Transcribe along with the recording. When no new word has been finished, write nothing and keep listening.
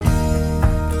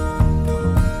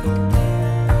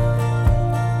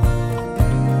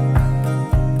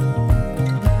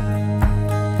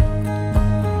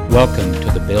Welcome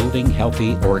to the Building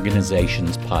Healthy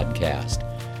Organizations podcast.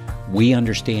 We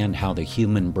understand how the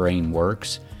human brain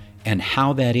works and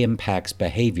how that impacts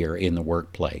behavior in the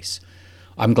workplace.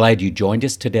 I'm glad you joined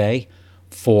us today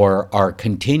for our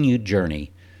continued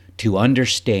journey to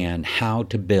understand how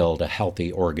to build a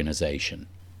healthy organization.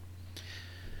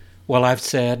 Well, I've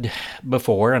said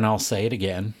before, and I'll say it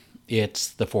again, it's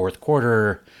the fourth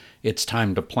quarter, it's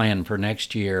time to plan for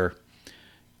next year.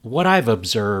 What I've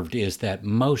observed is that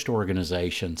most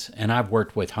organizations, and I've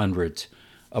worked with hundreds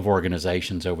of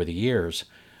organizations over the years,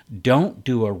 don't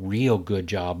do a real good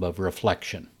job of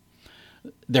reflection.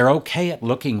 They're okay at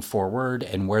looking forward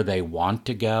and where they want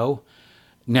to go.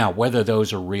 Now, whether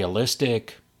those are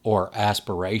realistic or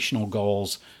aspirational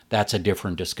goals, that's a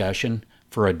different discussion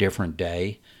for a different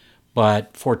day.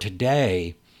 But for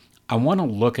today, I want to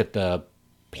look at the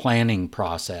planning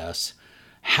process.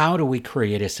 How do we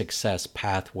create a success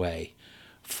pathway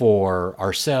for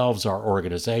ourselves, our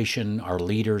organization, our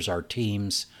leaders, our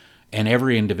teams, and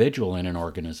every individual in an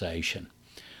organization?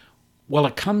 Well,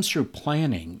 it comes through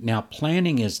planning. Now,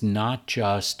 planning is not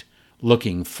just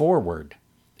looking forward.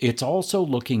 It's also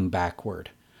looking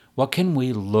backward. What can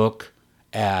we look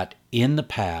at in the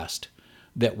past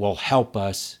that will help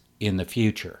us in the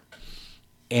future?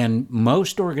 And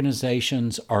most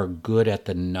organizations are good at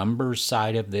the numbers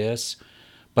side of this,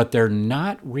 but they're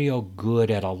not real good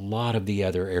at a lot of the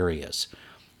other areas.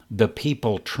 The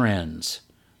people trends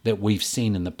that we've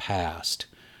seen in the past,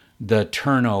 the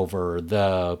turnover,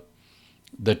 the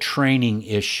training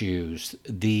issues,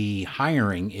 the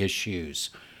hiring issues,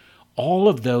 all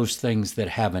of those things that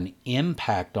have an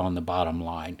impact on the bottom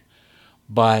line,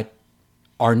 but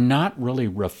are not really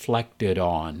reflected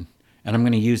on, and I'm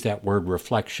going to use that word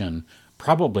reflection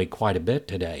probably quite a bit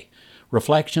today.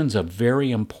 Reflection's a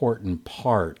very important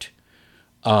part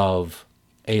of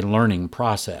a learning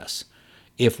process.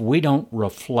 If we don't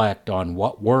reflect on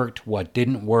what worked, what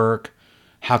didn't work,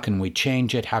 how can we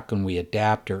change it, how can we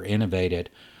adapt or innovate it,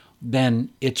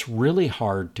 then it's really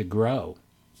hard to grow.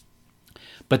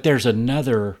 But there's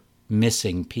another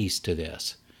missing piece to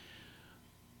this.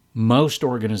 Most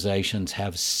organizations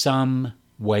have some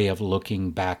way of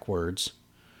looking backwards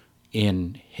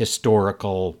in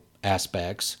historical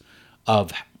aspects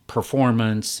of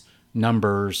performance,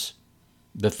 numbers,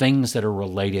 the things that are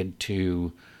related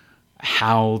to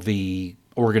how the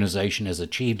organization has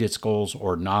achieved its goals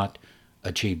or not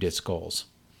achieved its goals.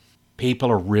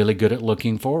 People are really good at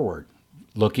looking forward.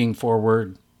 Looking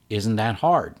forward isn't that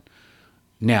hard.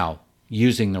 Now,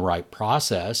 using the right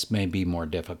process may be more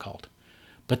difficult,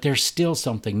 but there's still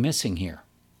something missing here.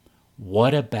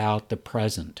 What about the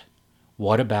present?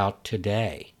 What about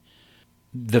today?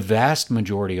 The vast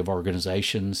majority of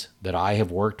organizations that I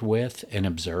have worked with and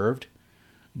observed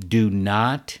do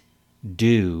not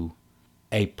do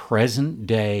a present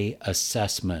day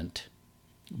assessment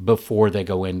before they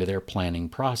go into their planning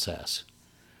process.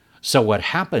 So what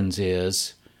happens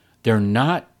is they're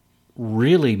not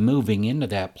really moving into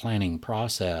that planning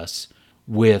process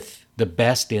with the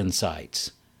best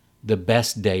insights, the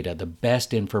best data, the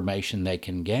best information they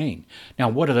can gain. Now,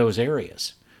 what are those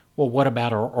areas? Well, what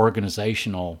about our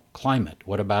organizational climate?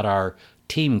 What about our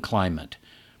team climate,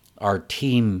 our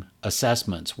team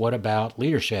assessments? What about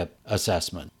leadership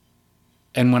assessment?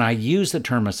 And when I use the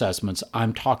term assessments,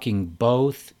 I'm talking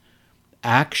both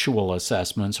actual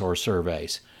assessments or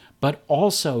surveys, but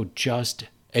also just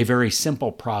a very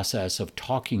simple process of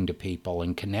talking to people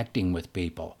and connecting with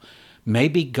people.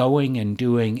 Maybe going and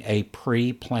doing a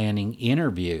pre-planning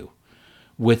interview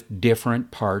with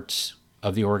different parts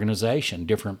of the organization,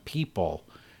 different people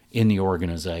in the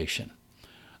organization.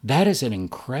 That is an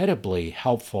incredibly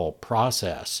helpful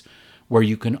process where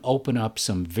you can open up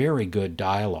some very good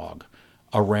dialogue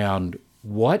around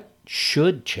what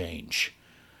should change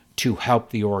to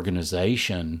help the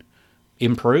organization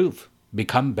improve,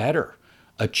 become better,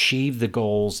 achieve the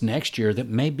goals next year that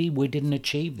maybe we didn't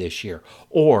achieve this year,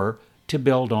 or to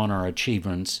build on our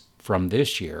achievements from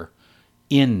this year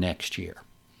in next year.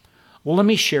 Well, let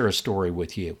me share a story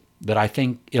with you that I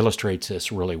think illustrates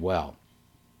this really well.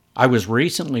 I was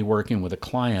recently working with a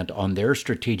client on their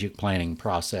strategic planning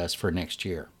process for next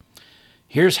year.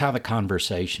 Here's how the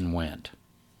conversation went.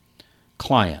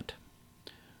 Client: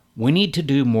 we need to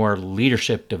do more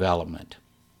leadership development.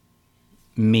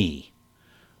 Me: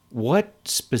 what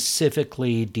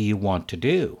specifically do you want to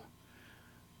do?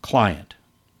 Client: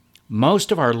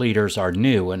 most of our leaders are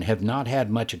new and have not had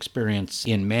much experience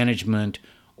in management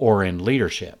or in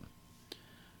leadership.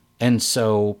 And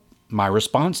so my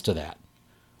response to that: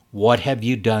 what have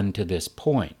you done to this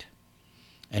point?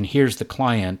 And here's the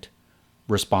client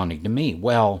responding to me.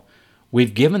 Well,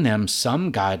 We've given them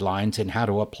some guidelines in how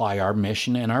to apply our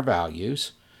mission and our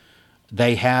values.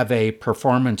 They have a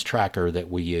performance tracker that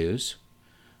we use.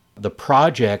 The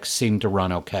projects seem to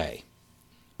run okay.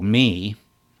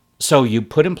 So you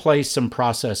put in place some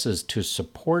processes to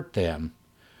support them.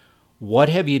 What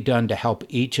have you done to help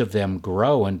each of them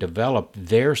grow and develop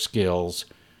their skills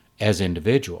as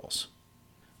individuals?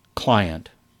 Client,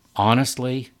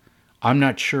 honestly, I'm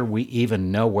not sure we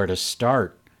even know where to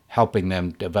start helping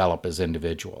them develop as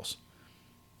individuals.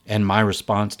 And my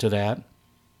response to that,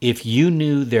 if you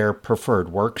knew their preferred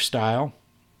work style,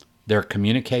 their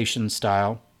communication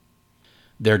style,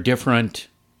 their different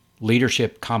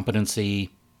leadership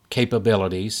competency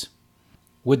capabilities,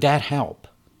 would that help?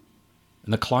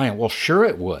 And the client, well, sure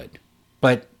it would.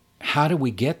 But how do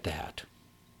we get that?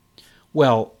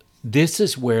 Well, this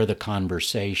is where the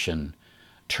conversation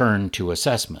turned to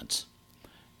assessments.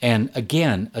 And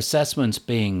again, assessments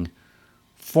being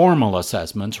formal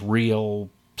assessments, real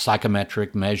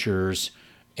psychometric measures,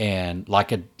 and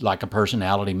like a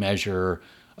personality measure,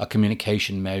 a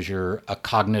communication measure, a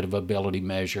cognitive ability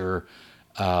measure,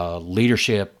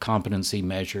 leadership competency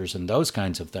measures, and those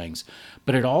kinds of things.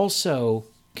 But it also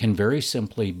can very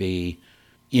simply be,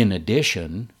 in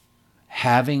addition,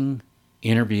 having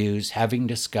interviews, having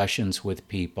discussions with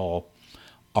people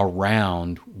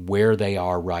around where they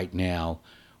are right now,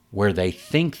 where they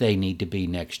think they need to be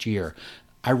next year.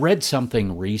 I read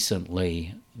something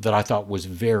recently that I thought was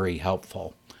very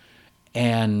helpful,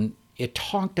 and it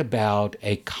talked about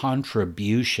a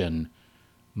contribution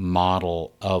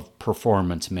model of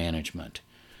performance management,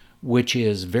 which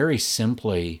is very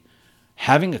simply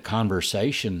having a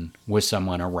conversation with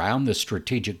someone around the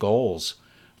strategic goals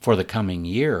for the coming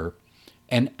year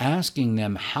and asking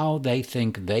them how they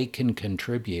think they can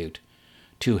contribute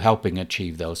to helping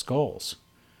achieve those goals.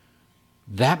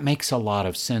 That makes a lot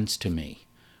of sense to me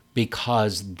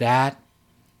because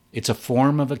it's a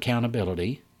form of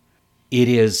accountability. It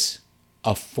is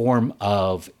a form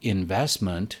of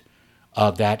investment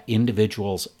of that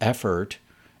individual's effort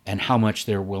and how much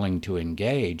they're willing to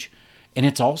engage. And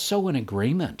it's also an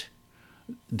agreement.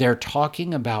 They're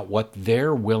talking about what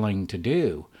they're willing to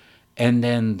do. And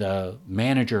then the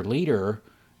manager leader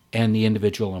and the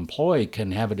individual employee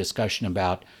can have a discussion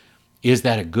about, is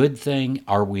that a good thing?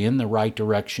 Are we in the right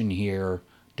direction here?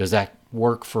 Does that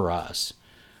work for us?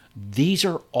 These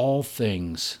are all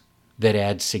things that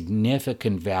add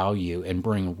significant value and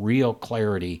bring real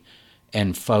clarity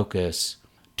and focus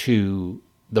to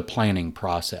the planning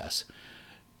process.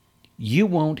 You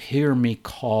won't hear me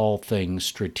call things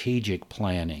strategic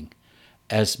planning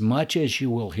as much as you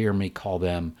will hear me call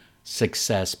them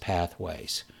success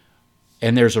pathways.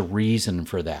 And there's a reason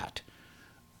for that.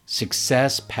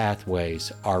 Success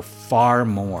pathways are far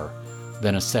more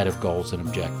than a set of goals and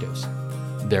objectives.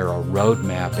 They're a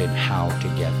roadmap in how to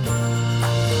get there.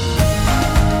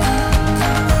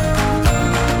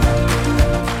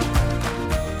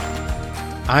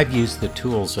 I've used the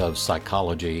tools of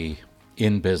psychology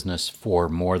in business for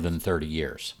more than 30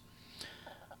 years.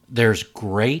 There's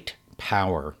great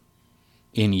power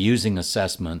in using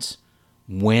assessments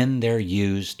when they're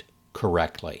used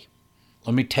correctly.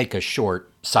 Let me take a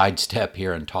short sidestep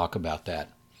here and talk about that.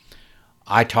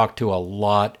 I talk to a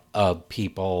lot of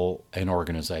people and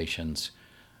organizations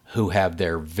who have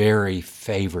their very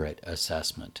favorite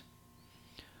assessment.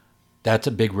 That's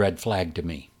a big red flag to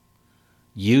me.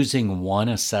 Using one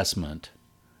assessment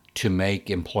to make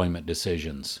employment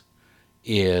decisions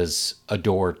is a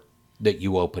door that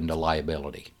you open to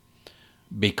liability,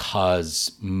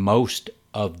 because most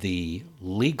of the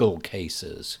legal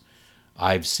cases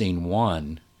I've seen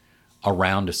won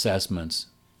around assessments,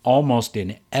 almost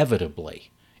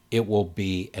inevitably, it will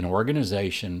be an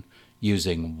organization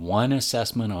using one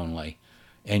assessment only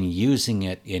and using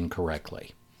it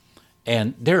incorrectly.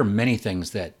 And there are many things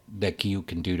that you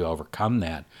can do to overcome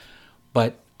that.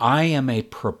 But I am a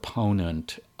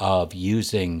proponent of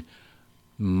using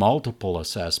multiple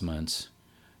assessments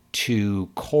to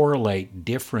correlate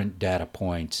different data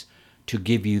points to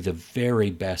give you the very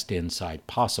best insight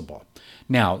possible.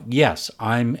 Now, yes,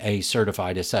 I'm a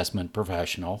certified assessment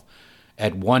professional.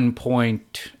 At one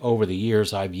point over the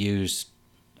years, I've used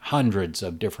hundreds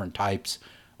of different types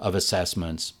of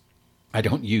assessments. I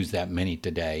don't use that many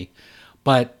today,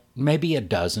 but maybe a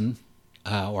dozen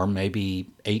or maybe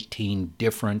 18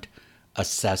 different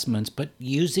assessments, but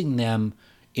using them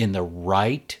in the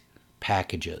right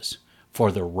packages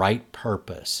for the right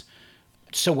purpose.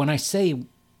 So when I say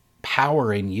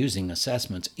power in using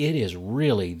assessments, it is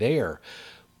really there,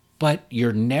 but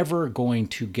you're never going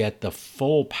to get the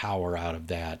full power out of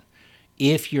that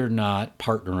if you're not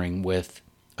partnering with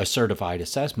a certified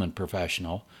assessment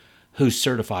professional who's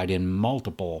certified in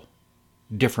multiple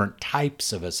different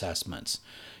types of assessments.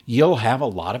 You'll have a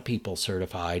lot of people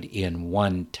certified in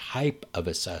one type of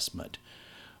assessment.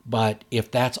 But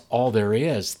if that's all there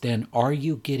is, then are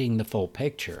you getting the full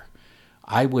picture?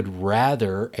 I would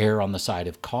rather err on the side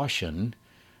of caution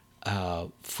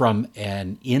from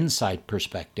an insight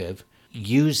perspective,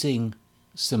 using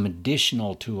some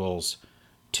additional tools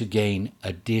to gain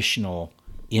additional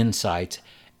insights,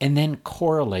 and then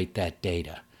correlate that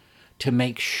data to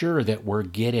make sure that we're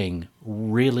getting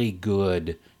really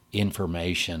good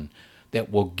information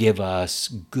that will give us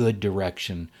good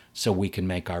direction so we can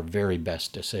make our very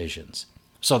best decisions.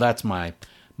 So that's my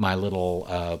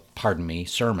little,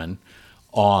 sermon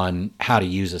on how to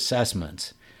use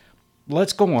assessments.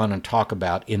 Let's go on and talk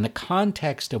about, in the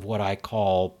context of what I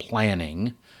call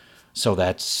planning, so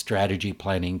that's strategy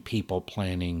planning, people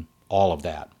planning, all of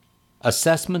that.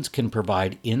 Assessments can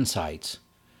provide insights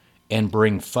and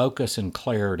bring focus and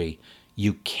clarity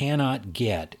you cannot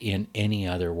get in any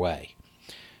other way.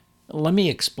 Let me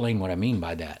explain what I mean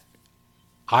by that.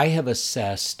 I have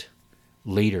assessed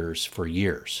leaders for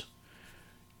years.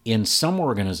 In some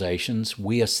organizations,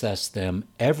 we assess them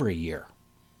every year,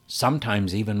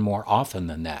 sometimes even more often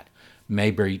than that,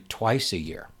 maybe twice a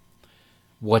year.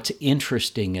 What's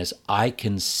interesting is I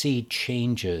can see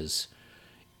changes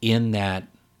in that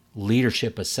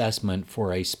leadership assessment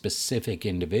for a specific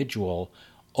individual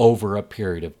over a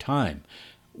period of time,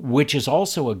 which is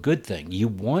also a good thing. You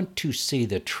want to see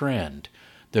the trend,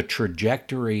 the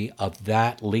trajectory of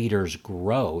that leader's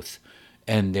growth,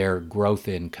 and their growth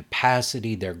in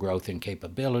capacity, their growth in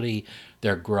capability,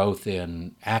 their growth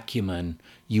in acumen.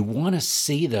 You want to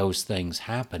see those things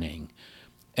happening,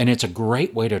 and it's a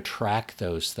great way to track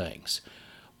those things.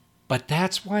 But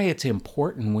that's why it's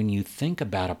important when you think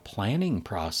about a planning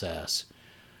process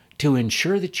to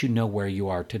ensure that you know where you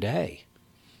are today.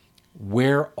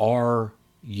 Where are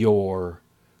your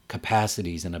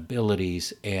capacities and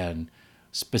abilities and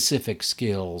specific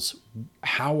skills?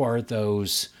 How are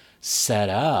those set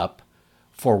up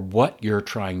for what you're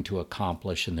trying to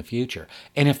accomplish in the future?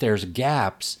 And if there's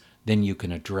gaps, then you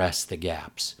can address the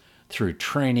gaps through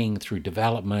training, through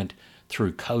development,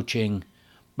 through coaching.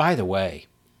 By the way,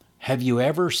 have you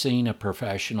ever seen a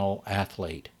professional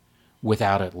athlete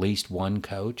without at least one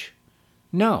coach?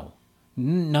 No,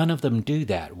 none of them do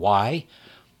that. Why?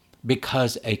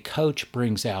 Because a coach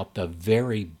brings out the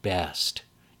very best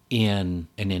in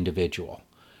an individual.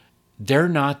 They're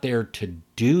not there to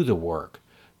do the work.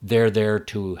 They're there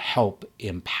to help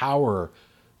empower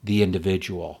the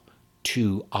individual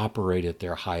to operate at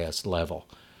their highest level,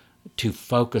 to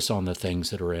focus on the things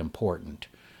that are important,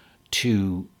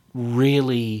 to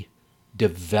really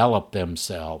develop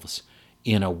themselves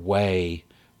in a way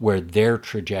where their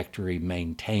trajectory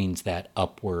maintains that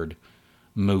upward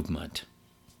movement.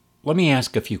 Let me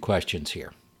ask a few questions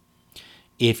here.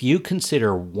 If you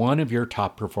consider one of your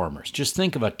top performers, just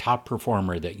think of a top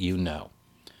performer that you know.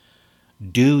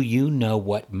 Do you know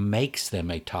what makes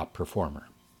them a top performer?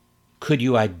 Could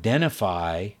you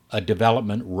identify a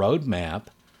development roadmap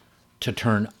to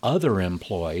turn other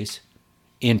employees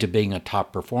into being a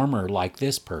top performer like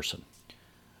this person?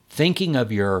 Thinking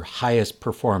of your highest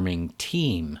performing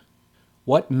team,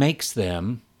 what makes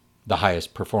them the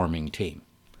highest performing team?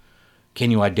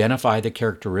 Can you identify the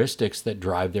characteristics that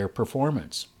drive their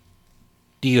performance?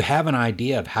 Do you have an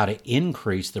idea of how to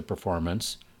increase the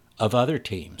performance of other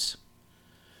teams?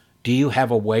 Do you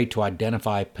have a way to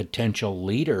identify potential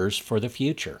leaders for the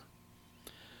future?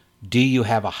 Do you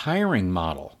have a hiring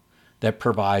model that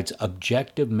provides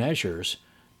objective measures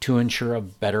to ensure a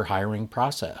better hiring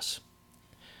process?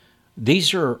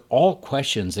 These are all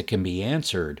questions that can be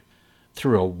answered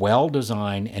through a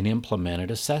well-designed and implemented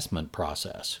assessment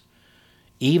process.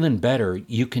 Even better,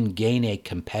 you can gain a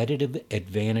competitive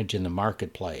advantage in the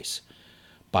marketplace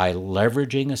by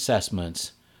leveraging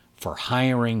assessments for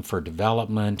hiring, for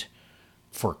development,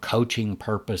 for coaching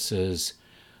purposes,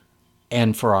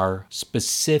 and for our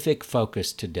specific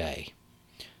focus today,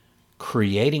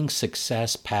 creating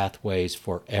success pathways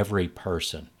for every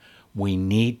person. We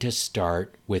need to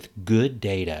start with good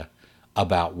data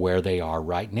about where they are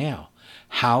right now.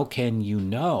 How can you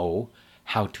know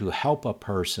how to help a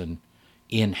person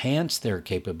enhance their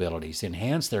capabilities,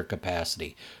 enhance their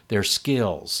capacity, their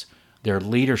skills, their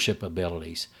leadership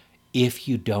abilities, if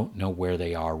you don't know where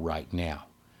they are right now?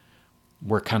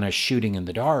 We're kind of shooting in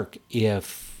the dark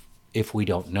if we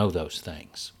don't know those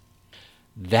things.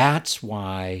 That's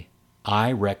why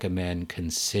I recommend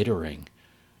considering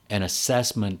an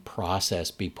assessment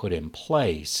process be put in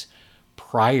place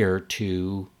prior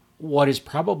to what is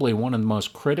probably one of the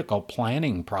most critical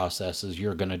planning processes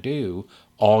you're going to do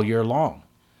all year long.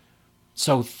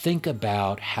 So think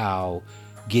about how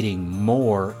getting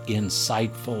more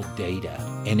insightful data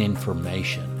and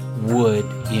information would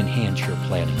enhance your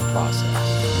planning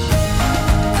process.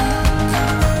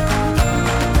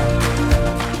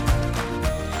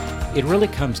 It really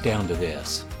comes down to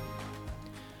this: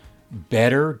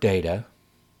 better data,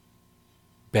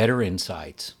 better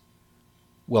insights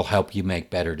will help you make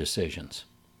better decisions.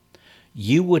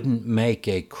 You wouldn't make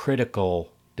a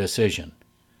critical decision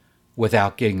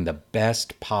without getting the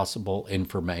best possible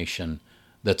information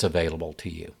that's available to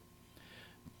you.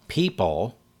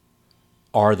 People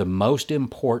are the most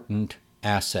important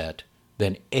asset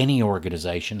that any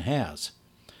organization has.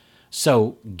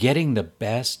 So getting the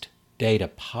best data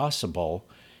possible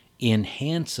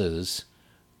enhances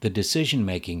the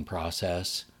decision-making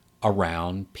process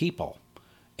around people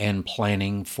and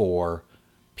planning for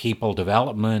people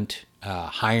development,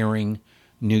 hiring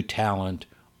new talent,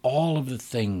 all of the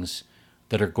things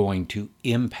that are going to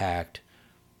impact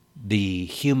the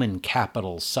human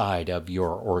capital side of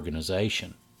your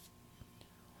organization.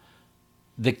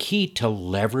 The key to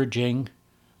leveraging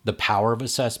the power of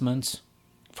assessments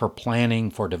for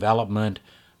planning, for development,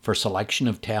 for selection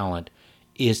of talent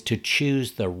is to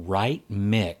choose the right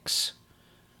mix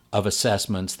of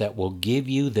assessments that will give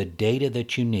you the data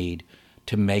that you need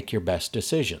to make your best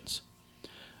decisions.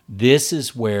 This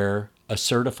is where a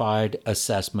certified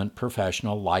assessment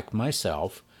professional like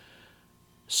myself,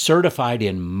 certified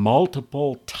in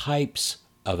multiple types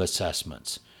of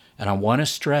assessments, and I want to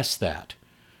stress that.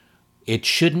 It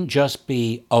shouldn't just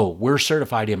be, oh, we're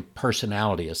certified in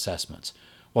personality assessments.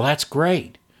 Well, that's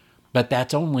great, but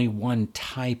that's only one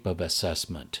type of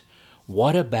assessment.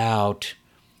 What about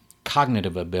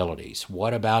cognitive abilities?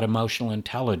 What about emotional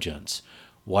intelligence?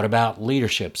 What about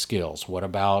leadership skills? What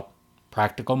about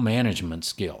practical management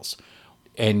skills?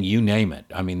 And you name it.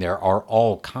 I mean, there are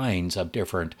all kinds of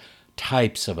different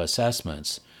types of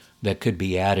assessments that could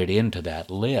be added into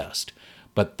that list.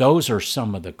 But those are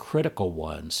some of the critical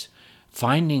ones.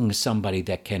 Finding somebody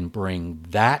that can bring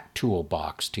that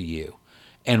toolbox to you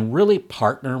and really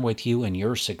partner with you in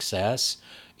your success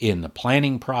in the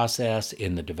planning process,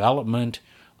 in the development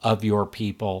of your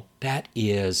people, that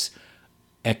is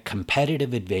a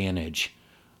competitive advantage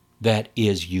that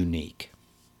is unique.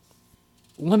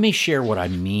 Let me share what I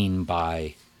mean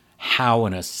by how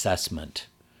an assessment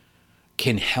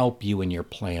can help you in your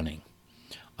planning.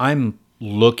 I'm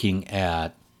looking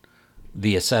at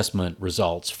the assessment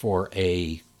results for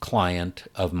a client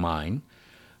of mine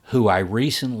who I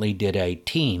recently did a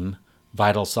team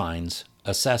vital signs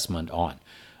assessment on.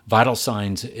 Vital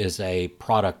Signs is a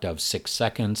product of 6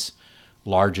 Seconds,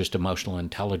 largest emotional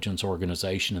intelligence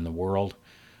organization in the world.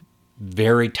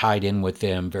 Very tied in with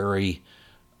them, very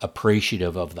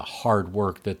appreciative of the hard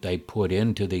work that they put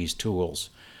into these tools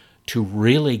to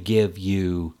really give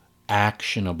you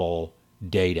actionable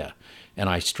data. And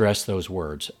I stress those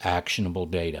words, actionable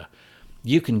data.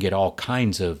 You can get all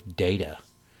kinds of data,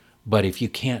 but if you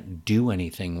can't do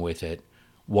anything with it,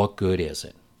 what good is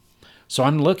it? So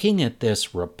I'm looking at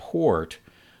this report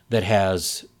that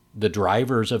has the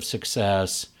drivers of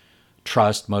success,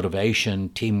 trust, motivation,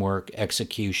 teamwork,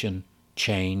 execution,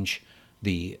 change,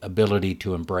 the ability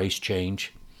to embrace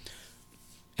change.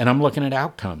 And I'm looking at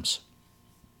outcomes,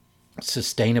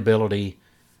 sustainability,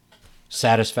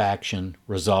 satisfaction,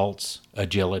 results,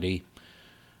 agility.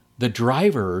 The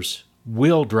drivers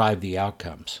will drive the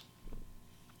outcomes.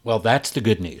 Well, that's the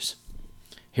good news.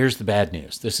 Here's the bad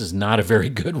news. This is not a very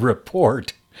good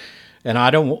report. And I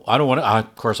don't want to,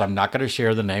 of course, I'm not going to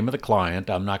share the name of the client.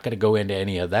 I'm not going to go into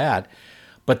any of that.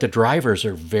 But the drivers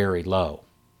are very low.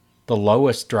 The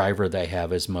lowest driver they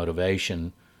have is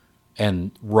motivation.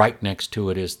 And right next to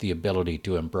it is the ability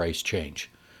to embrace change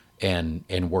and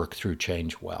work through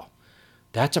change well.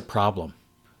 That's a problem.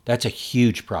 That's a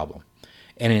huge problem.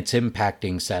 And it's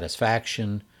impacting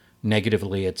satisfaction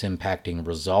negatively. It's impacting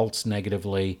results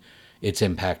negatively. It's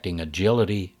impacting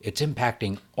agility. It's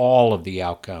impacting all of the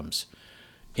outcomes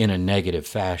in a negative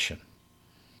fashion.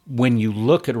 When you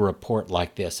look at a report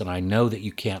like this, and I know that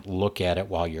you can't look at it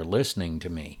while you're listening to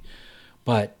me,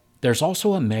 but there's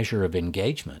also a measure of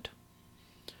engagement.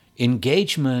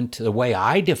 Engagement, the way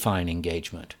I define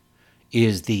engagement,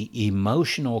 is the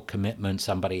emotional commitment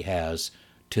somebody has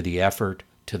to the effort,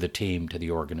 to the team, to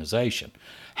the organization.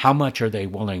 How much are they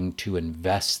willing to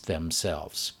invest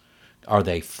themselves? Are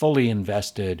they fully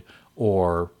invested,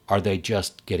 or are they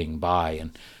just getting by?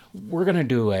 And we're going to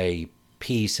do a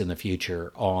piece in the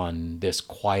future on this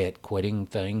quiet quitting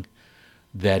thing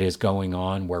that is going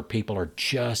on, where people are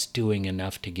just doing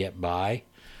enough to get by.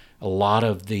 A lot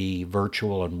of the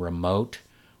virtual and remote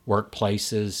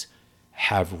workplaces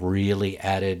have really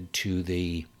added to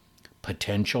the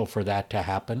potential for that to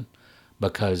happen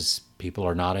because people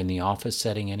are not in the office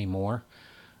setting anymore.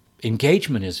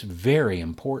 Engagement is very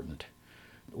important.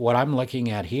 What I'm looking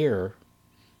at here,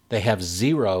 they have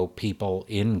 0 people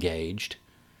engaged,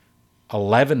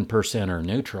 11% are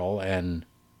neutral, and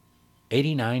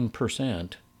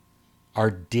 89%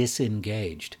 are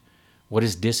disengaged. What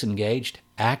is disengaged?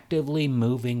 Actively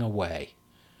moving away.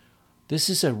 This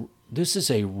is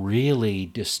a really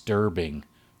disturbing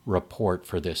report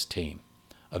for this team,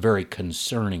 a very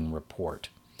concerning report.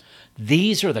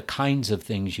 These are the kinds of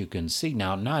things you can see.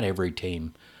 Now, not every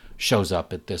team shows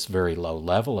up at this very low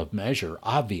level of measure,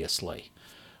 obviously,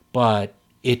 but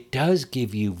it does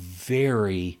give you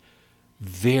very,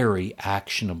 very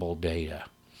actionable data.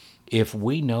 If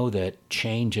we know that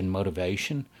change and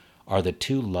motivation are the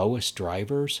 2 lowest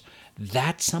drivers,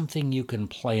 that's something you can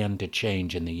plan to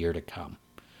change in the year to come.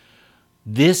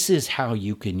 This is how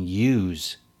you can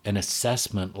use an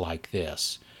assessment like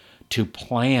this to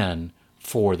plan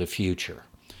for the future.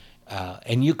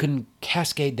 And you can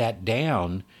cascade that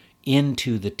down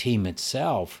into the team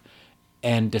itself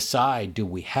and decide, do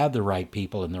we have the right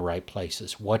people in the right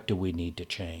places? What do we need to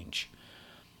change?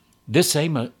 This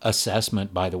same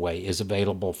assessment, by the way, is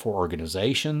available for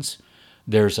organizations.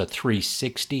 There's a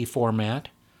 360 format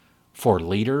for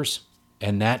leaders,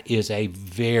 and that is a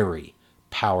very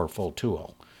powerful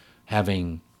tool.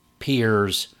 Having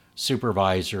peers,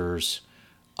 supervisors,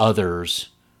 others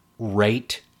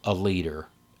rate a leader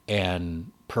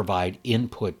and provide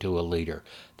input to a leader,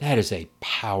 that is a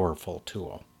powerful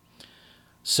tool.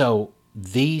 So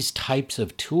these types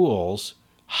of tools,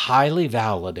 highly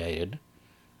validated.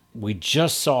 We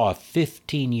just saw a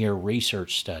 15-year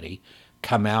research study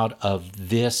come out of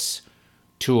this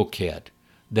toolkit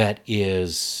that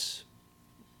is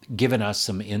giving us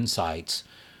some insights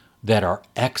that are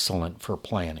excellent for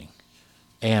planning.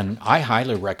 And I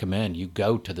highly recommend you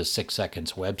go to the 6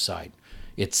 Seconds website.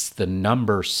 It's the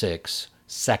number 6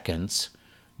 seconds.org,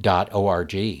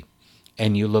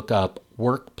 and you look up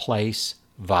Workplace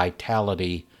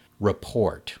Vitality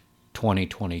Report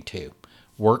 2022.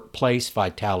 Workplace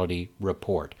Vitality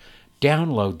Report.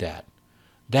 Download that.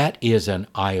 That is an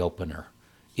eye-opener.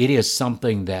 It is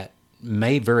something that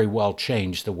may very well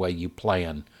change the way you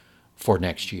plan for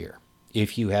next year,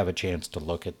 if you have a chance to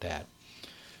look at that.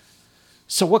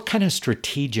 So what kind of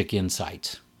strategic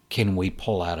insights can we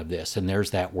pull out of this? And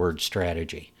there's that word,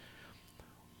 strategy.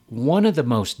 One of the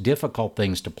most difficult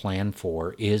things to plan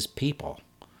for is people.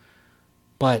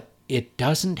 But it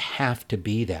doesn't have to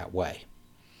be that way.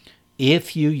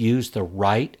 If you use the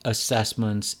right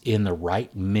assessments in the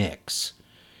right mix,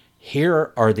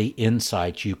 here are the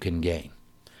insights you can gain.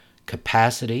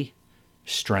 Capacity,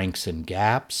 strengths and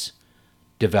gaps,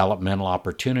 developmental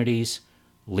opportunities,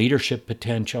 leadership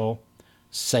potential,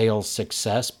 sales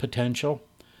success potential,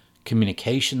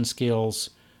 communication skills,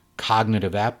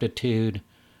 cognitive aptitude,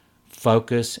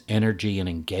 focus, energy, and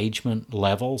engagement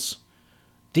levels.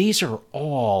 These are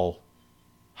all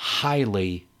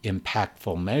highly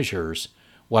impactful measures,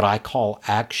 what I call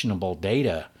actionable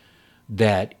data,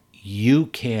 that you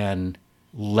can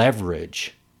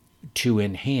leverage to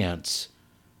enhance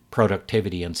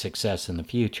productivity and success in the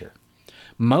future.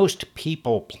 Most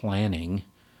people planning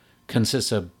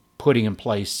consists of putting in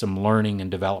place some learning and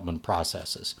development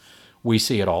processes. We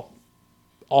see it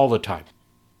all the time.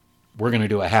 We're going to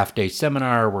do a half-day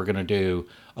seminar. We're going to do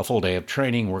a full day of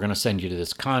training. We're going to send you to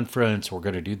this conference. We're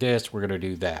going to do this. We're going to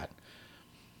do that.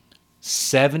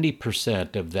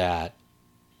 70% of that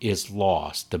is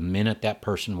lost the minute that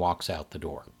person walks out the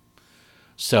door.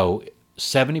 So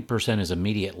 70% is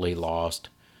immediately lost.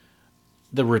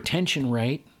 The retention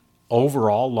rate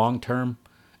overall long-term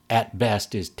at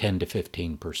best is 10 to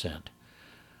 15%.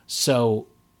 So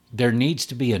there needs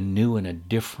to be a new and a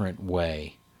different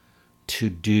way to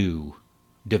do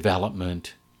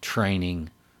development, training,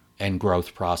 and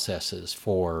growth processes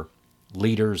for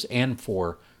leaders and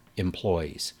for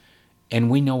employees. And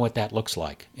we know what that looks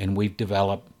like. And we've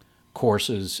developed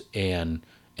courses and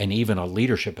even a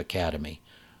leadership academy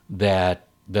that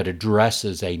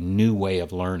addresses a new way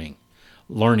of learning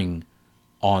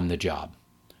on the job,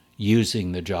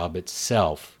 using the job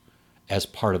itself as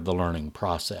part of the learning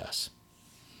process.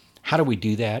 How do we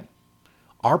do that?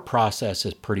 Our process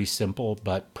is pretty simple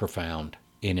but profound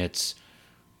in its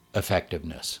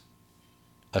effectiveness.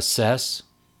 Assess,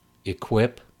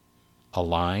 equip,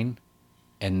 align,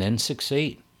 and then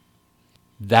succeed.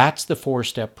 That's the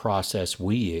 4-step process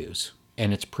we use,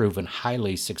 and it's proven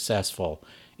highly successful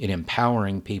in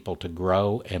empowering people to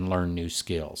grow and learn new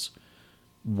skills.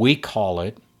 We call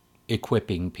it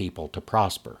equipping people to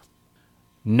prosper.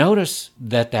 Notice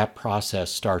that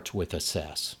process starts with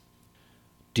assess.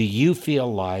 Do you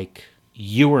feel like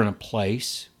you are in a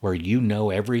place where you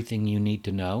know everything you need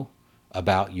to know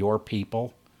about your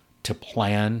people to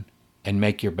plan and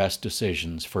make your best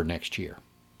decisions for next year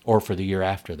or for the year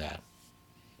after that?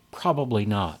 Probably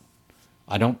not.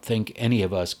 I don't think any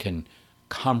of us can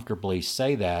comfortably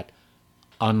say that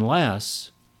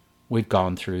unless we've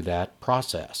gone through that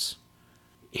process.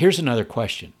 Here's another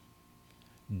question.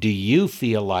 Do you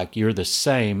feel like you're the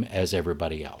same as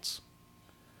everybody else?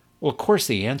 Well, of course,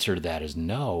 the answer to that is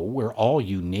no. We're all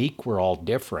unique. We're all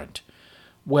different.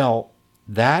 Well,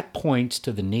 that points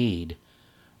to the need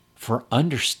for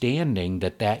understanding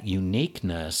that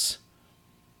uniqueness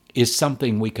is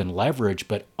something we can leverage,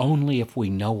 but only if we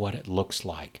know what it looks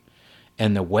like.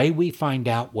 And the way we find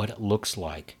out what it looks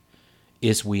like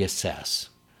is we assess.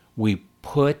 We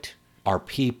put our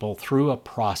people through a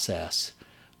process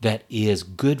that is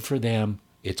good for them,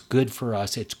 it's good for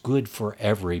us, it's good for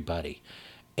everybody.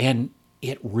 And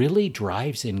it really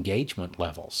drives engagement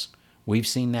levels. We've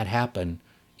seen that happen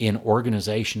in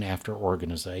organization after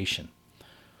organization.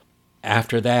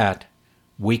 After that,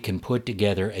 we can put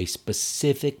together a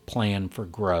specific plan for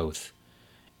growth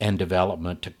and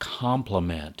development to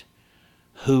complement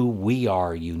who we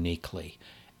are uniquely.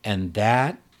 And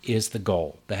that is the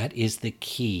goal. That is the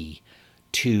key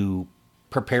to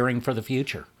preparing for the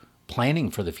future,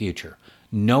 planning for the future,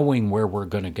 knowing where we're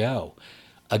going to go.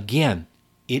 Again,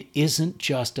 it isn't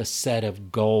just a set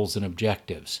of goals and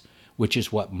objectives, which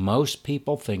is what most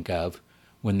people think of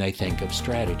when they think of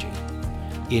strategy.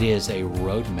 It is a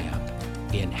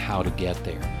roadmap in how to get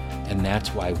there, and that's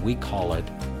why we call it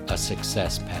a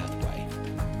success pathway.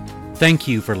 Thank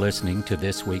you for listening to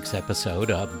this week's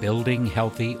episode of Building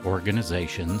Healthy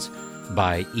Organizations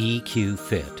by EQ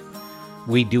Fit.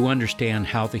 We do understand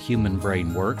how the human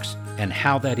brain works and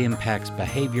how that impacts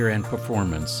behavior and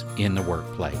performance in the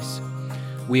workplace.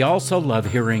 We also love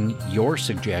hearing your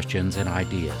suggestions and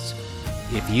ideas.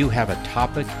 If you have a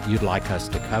topic you'd like us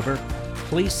to cover,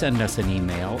 please send us an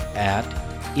email at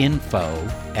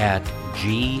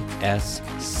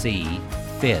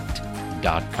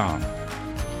info@gscfit.com.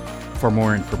 For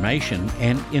more information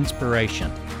and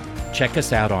inspiration, check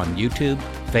us out on YouTube,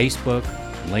 Facebook,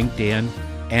 LinkedIn,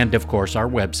 and of course our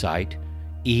website,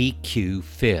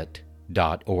 eqfit.org.